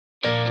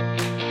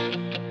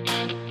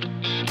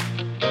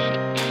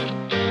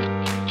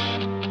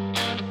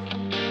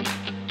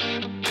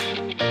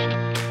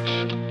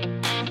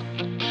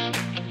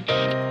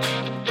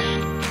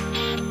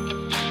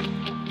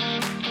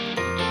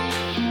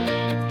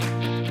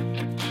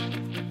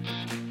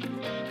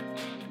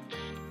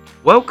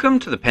Welcome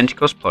to the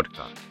Pentecost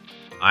Podcast.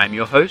 I am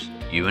your host,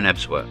 Ewan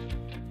Ebsworth.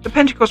 The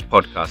Pentecost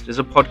Podcast is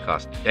a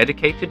podcast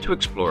dedicated to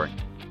exploring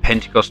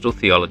Pentecostal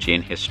theology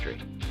and history.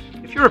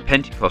 If you're a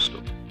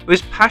Pentecostal who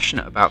is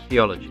passionate about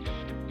theology,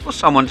 or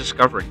someone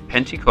discovering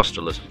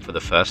Pentecostalism for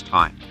the first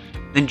time,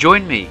 then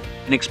join me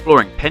in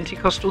exploring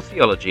Pentecostal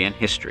theology and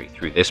history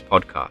through this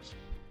podcast.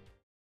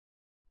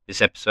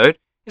 This episode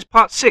is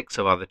part 6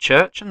 of our The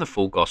Church and the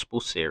Full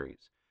Gospel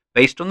series,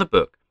 based on the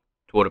book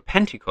Toward a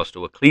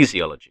Pentecostal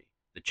Ecclesiology,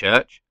 the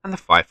Church and the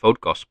Fivefold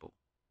Gospel.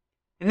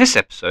 In this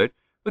episode,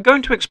 we're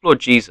going to explore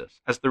Jesus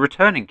as the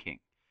returning King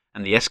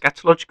and the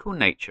eschatological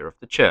nature of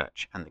the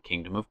Church and the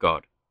Kingdom of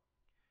God.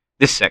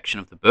 This section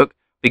of the book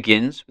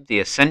begins with the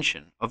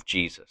ascension of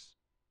Jesus.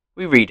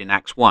 We read in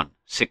Acts 1,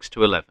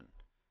 6-11.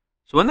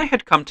 So when they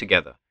had come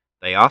together,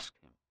 they asked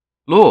him,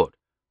 Lord,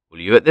 will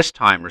you at this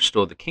time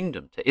restore the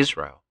kingdom to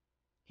Israel?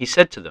 He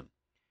said to them,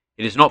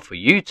 It is not for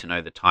you to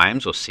know the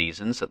times or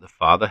seasons that the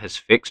Father has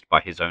fixed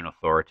by his own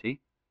authority,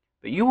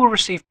 but you will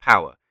receive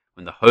power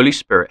when the Holy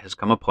Spirit has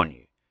come upon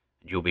you,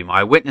 and you will be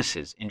my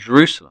witnesses in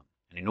Jerusalem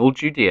and in all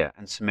Judea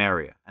and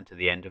Samaria and to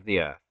the end of the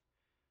earth.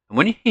 And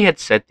when he had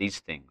said these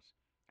things,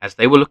 as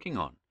they were looking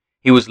on,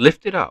 he was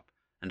lifted up,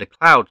 and a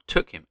cloud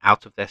took him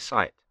out of their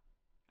sight.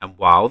 And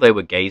while they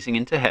were gazing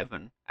into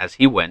heaven as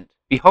he went,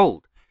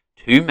 behold,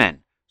 2 men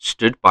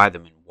stood by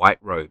them in white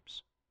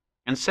robes,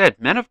 and said,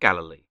 Men of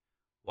Galilee,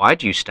 why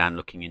do you stand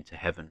looking into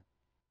heaven?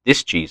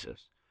 This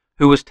Jesus,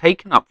 who was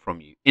taken up from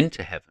you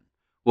into heaven,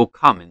 will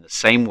come in the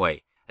same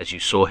way as you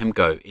saw him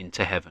go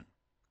into heaven.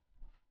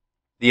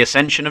 The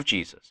ascension of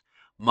Jesus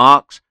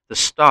marks the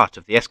start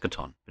of the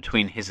eschaton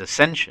between his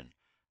ascension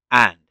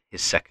and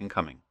his second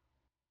coming.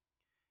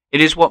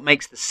 It is what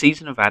makes the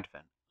season of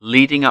Advent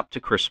leading up to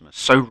Christmas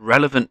so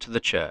relevant to the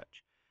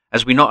Church,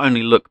 as we not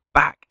only look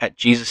back at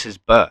Jesus'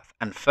 birth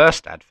and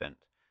first Advent,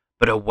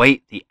 but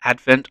await the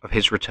advent of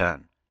his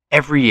return,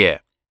 every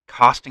year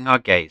casting our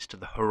gaze to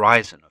the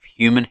horizon of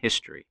human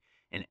history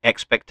in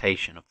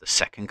expectation of the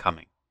second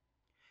coming.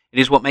 It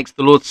is what makes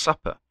the Lord's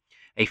Supper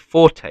a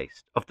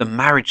foretaste of the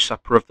marriage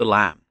supper of the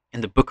Lamb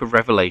in the book of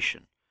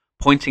Revelation,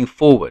 pointing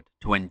forward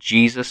to when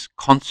Jesus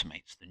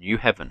consummates the new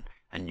heaven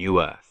and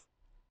new earth.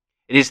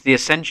 It is the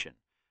ascension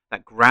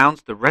that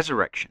grounds the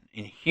resurrection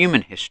in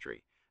human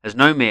history as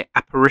no mere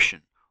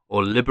apparition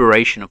or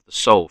liberation of the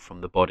soul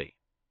from the body.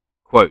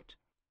 Quote,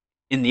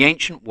 In the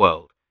ancient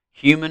world,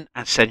 human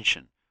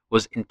ascension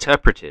was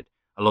interpreted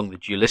along the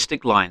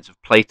dualistic lines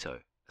of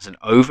Plato as an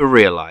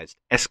over-realized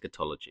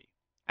eschatology,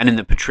 and in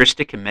the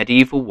patristic and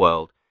medieval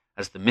world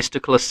as the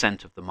mystical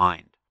ascent of the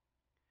mind.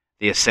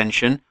 The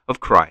ascension of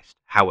Christ,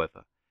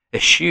 however,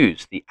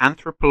 eschews the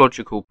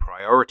anthropological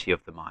priority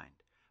of the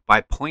mind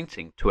by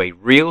pointing to a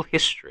real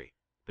history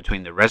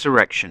between the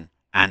resurrection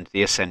and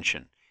the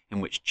ascension in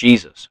which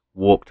Jesus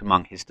walked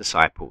among his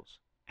disciples.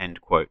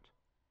 End quote.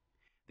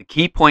 The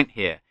key point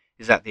here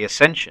is that the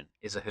ascension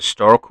is a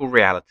historical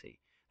reality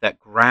that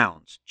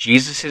grounds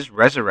Jesus'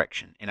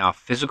 resurrection in our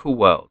physical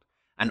world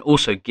and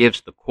also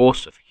gives the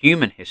course of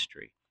human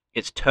history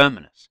its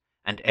terminus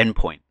and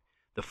endpoint,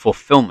 the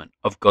fulfillment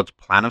of God's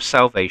plan of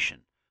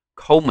salvation,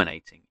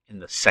 culminating in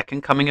the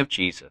second coming of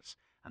Jesus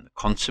and the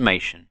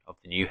consummation of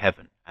the new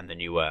heaven and the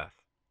new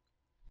earth.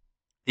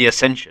 The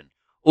ascension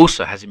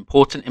also has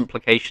important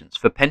implications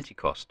for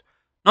Pentecost,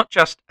 not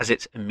just as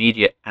its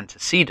immediate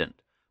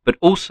antecedent, but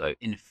also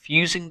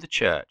infusing the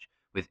Church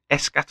with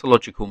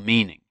eschatological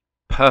meaning,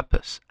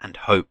 purpose, and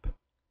hope.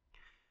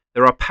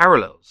 There are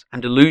parallels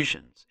and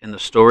allusions in the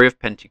story of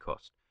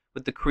Pentecost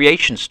with the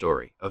creation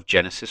story of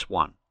Genesis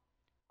 1.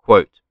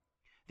 Quote,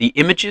 The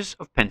images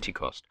of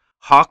Pentecost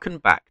hearken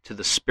back to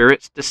the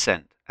Spirit's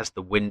descent as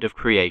the wind of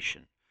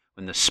creation,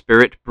 when the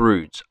Spirit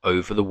broods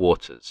over the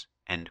waters.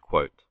 End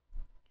quote.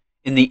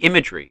 In the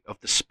imagery of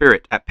the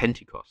Spirit at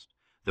Pentecost,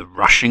 the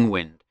rushing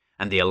wind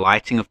and the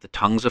alighting of the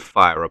tongues of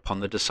fire upon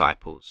the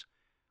disciples,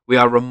 we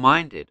are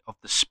reminded of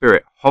the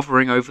Spirit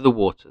hovering over the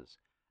waters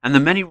and the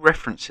many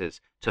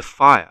references to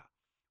fire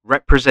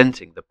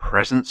representing the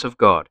presence of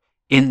God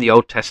in the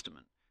Old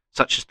Testament,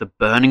 such as the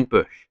burning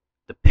bush,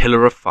 the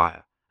pillar of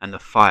fire, and the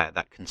fire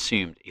that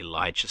consumed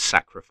Elijah's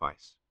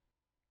sacrifice.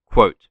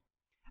 Quote,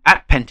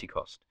 At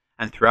Pentecost,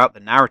 and throughout the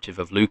narrative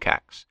of Luke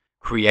Acts,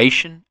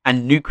 creation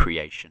and new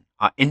creation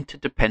are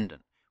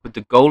interdependent, with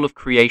the goal of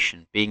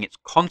creation being its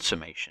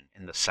consummation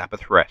in the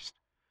Sabbath rest,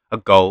 a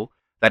goal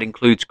that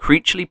includes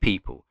creaturely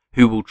people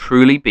who will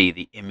truly be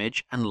the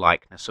image and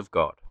likeness of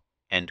God.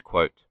 End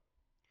quote.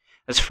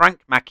 As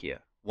Frank Macchia,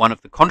 one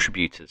of the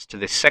contributors to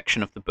this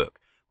section of the book,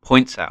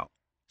 points out,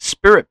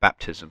 Spirit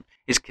baptism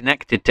is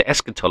connected to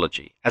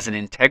eschatology as an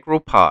integral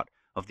part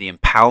of the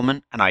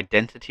empowerment and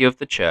identity of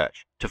the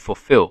Church to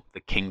fulfill the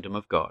kingdom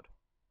of God.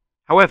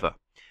 However,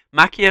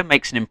 Macchia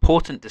makes an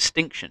important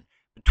distinction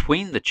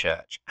between the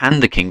Church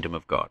and the kingdom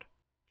of God.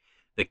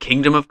 The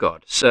kingdom of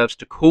God serves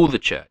to call the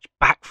Church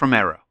back from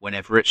error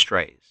whenever it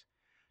strays,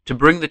 to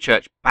bring the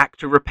Church back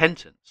to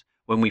repentance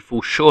when we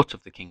fall short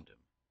of the kingdom.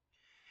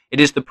 It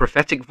is the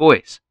prophetic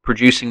voice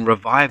producing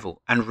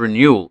revival and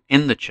renewal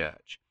in the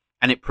Church,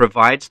 and it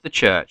provides the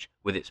Church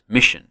with its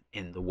mission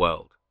in the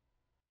world.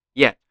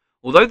 Yet,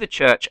 although the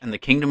church and the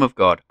kingdom of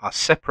God are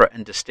separate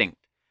and distinct,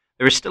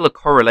 there is still a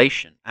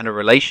correlation and a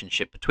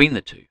relationship between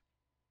the two.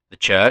 The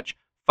church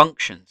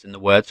functions, in the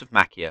words of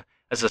Machia,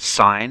 as a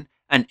sign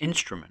and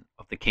instrument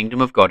of the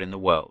kingdom of God in the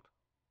world.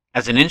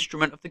 As an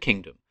instrument of the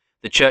kingdom,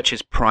 the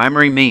church's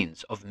primary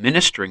means of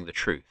ministering the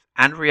truth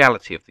and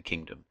reality of the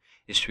kingdom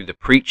is through the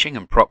preaching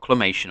and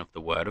proclamation of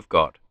the word of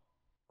God.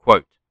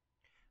 Quote,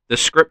 "The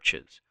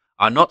scriptures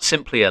are not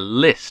simply a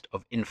list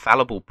of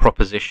infallible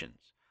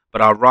propositions,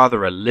 but are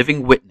rather a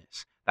living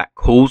witness that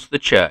calls the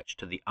church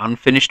to the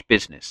unfinished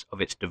business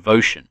of its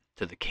devotion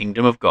to the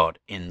kingdom of God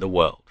in the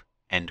world."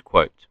 End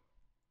quote.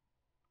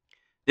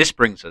 This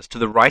brings us to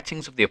the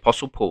writings of the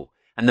Apostle Paul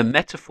and the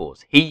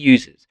metaphors he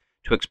uses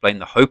to explain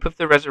the hope of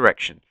the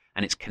resurrection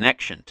and its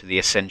connection to the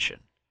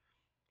ascension.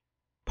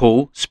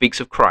 Paul speaks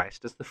of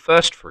Christ as the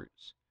first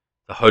fruits,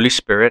 the Holy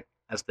Spirit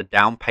as the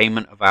down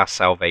payment of our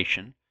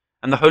salvation,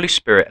 and the Holy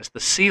Spirit as the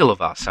seal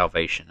of our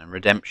salvation and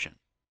redemption.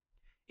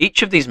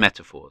 Each of these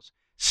metaphors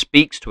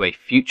speaks to a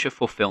future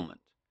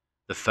fulfillment.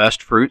 The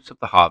first fruits of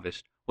the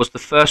harvest was the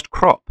first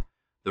crop,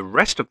 the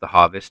rest of the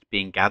harvest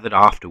being gathered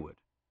afterward.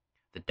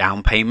 The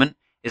down payment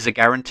is a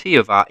guarantee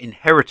of our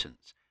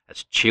inheritance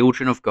as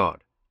children of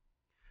God.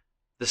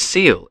 The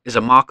seal is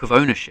a mark of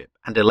ownership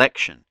and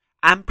election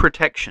and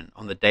protection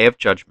on the day of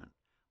judgment,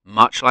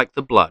 much like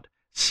the blood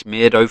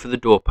smeared over the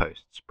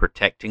doorposts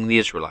protecting the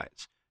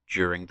Israelites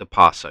during the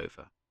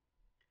Passover.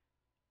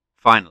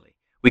 Finally,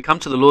 we come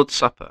to the Lord's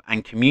Supper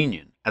and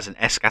communion as an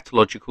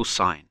eschatological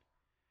sign.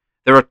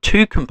 There are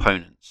two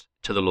components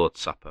to the Lord's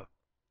Supper,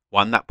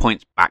 one that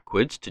points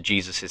backwards to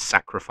Jesus'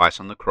 sacrifice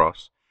on the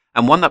cross,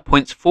 and one that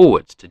points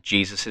forwards to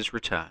Jesus'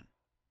 return.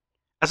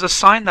 As a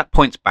sign that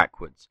points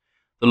backwards,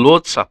 the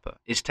Lord's Supper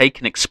is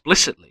taken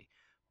explicitly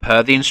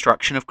per the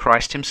instruction of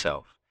Christ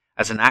himself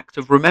as an act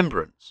of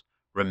remembrance,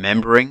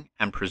 remembering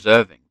and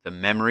preserving the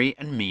memory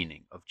and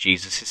meaning of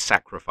Jesus'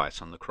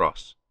 sacrifice on the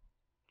cross.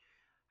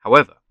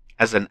 However,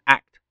 as an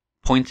act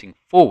pointing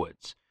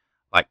forwards,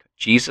 like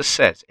Jesus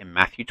says in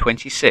Matthew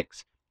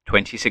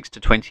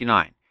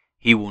 26:26-29,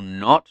 he will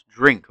not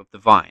drink of the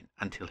vine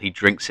until he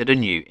drinks it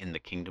anew in the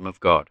kingdom of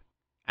God.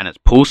 And as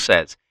Paul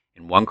says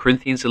in 1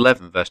 Corinthians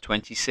 11 verse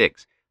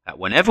 26, that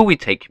whenever we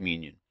take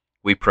communion,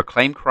 we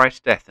proclaim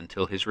Christ's death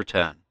until his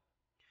return.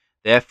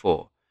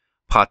 Therefore,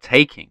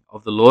 partaking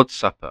of the Lord's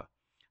Supper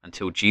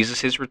until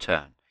Jesus'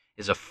 return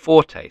is a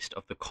foretaste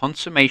of the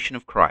consummation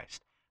of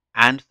Christ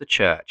and the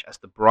church as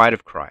the bride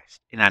of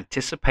Christ in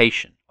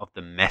anticipation of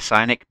the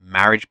messianic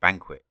marriage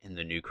banquet in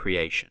the new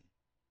creation.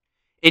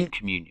 In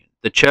communion,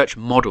 the church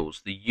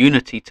models the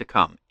unity to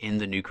come in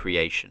the new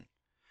creation.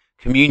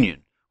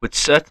 Communion would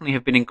certainly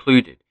have been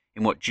included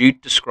in what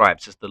Jude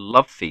describes as the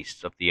love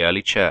feasts of the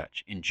early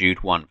church in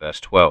Jude 1 verse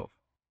 12.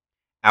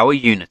 Our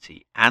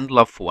unity and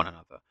love for one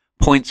another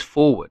points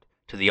forward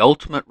to the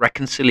ultimate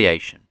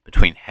reconciliation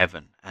between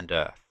heaven and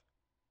earth.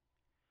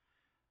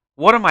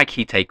 What are my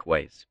key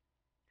takeaways?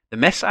 The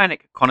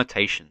messianic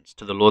connotations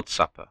to the Lord's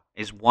Supper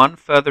is one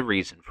further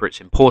reason for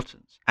its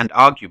importance and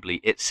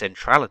arguably its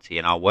centrality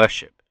in our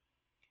worship.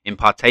 In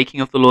partaking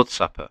of the Lord's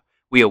Supper,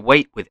 we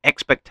await with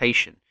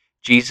expectation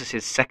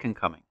Jesus' second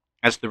coming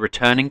as the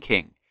returning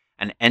King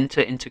and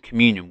enter into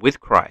communion with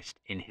Christ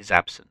in his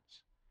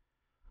absence.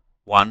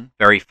 One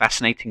very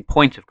fascinating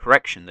point of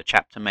correction the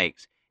chapter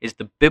makes is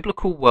the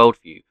biblical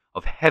worldview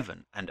of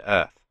heaven and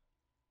earth.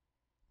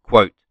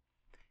 Quote,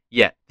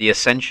 "Yet the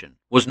ascension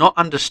was not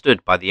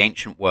understood by the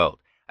ancient world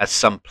as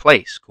some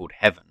place called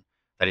heaven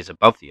that is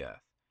above the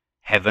earth.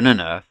 Heaven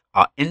and earth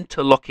are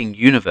interlocking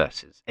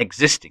universes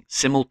existing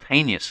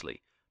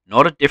simultaneously,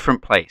 not a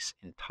different place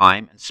in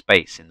time and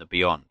space in the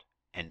beyond."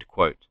 End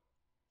quote.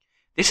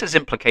 This has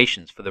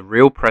implications for the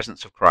real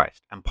presence of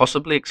Christ and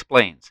possibly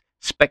explains,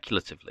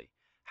 speculatively,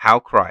 how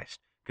Christ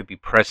could be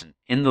present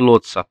in the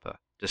Lord's Supper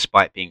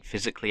despite being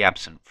physically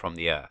absent from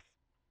the earth.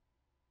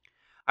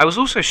 I was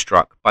also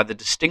struck by the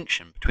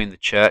distinction between the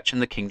church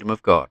and the kingdom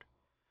of God.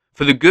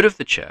 For the good of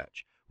the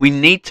church, we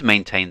need to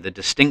maintain the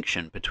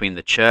distinction between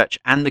the church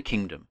and the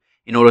kingdom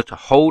in order to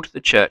hold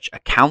the church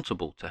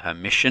accountable to her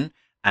mission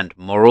and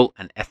moral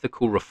and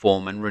ethical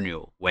reform and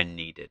renewal when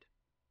needed.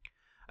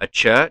 A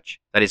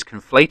church that is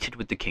conflated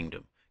with the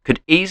kingdom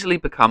could easily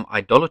become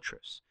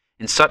idolatrous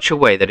in such a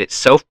way that its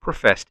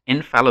self-professed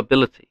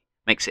infallibility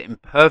makes it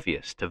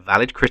impervious to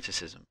valid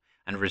criticism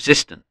and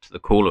resistant to the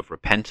call of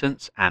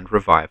repentance and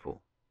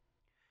revival.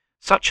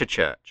 Such a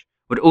church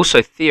would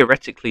also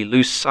theoretically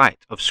lose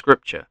sight of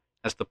Scripture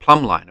as the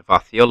plumb line of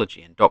our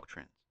theology and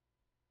doctrine.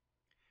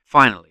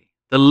 Finally,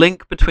 the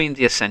link between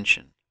the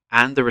ascension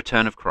and the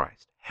return of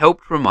Christ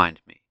helped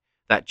remind me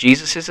that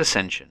Jesus'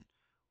 ascension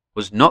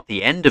was not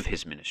the end of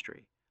his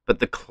ministry, but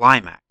the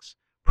climax,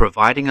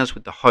 providing us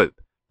with the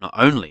hope not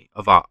only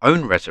of our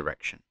own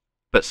resurrection,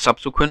 but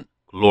subsequent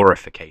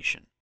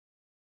glorification.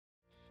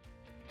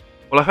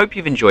 Well, I hope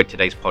you've enjoyed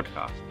today's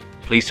podcast.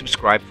 Please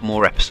subscribe for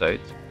more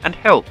episodes and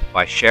help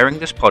by sharing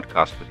this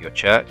podcast with your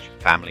church,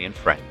 family, and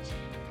friends.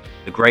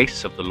 The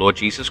grace of the Lord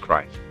Jesus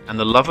Christ and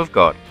the love of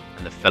God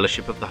and the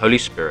fellowship of the Holy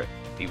Spirit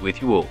be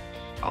with you all.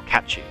 I'll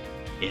catch you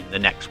in the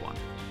next one.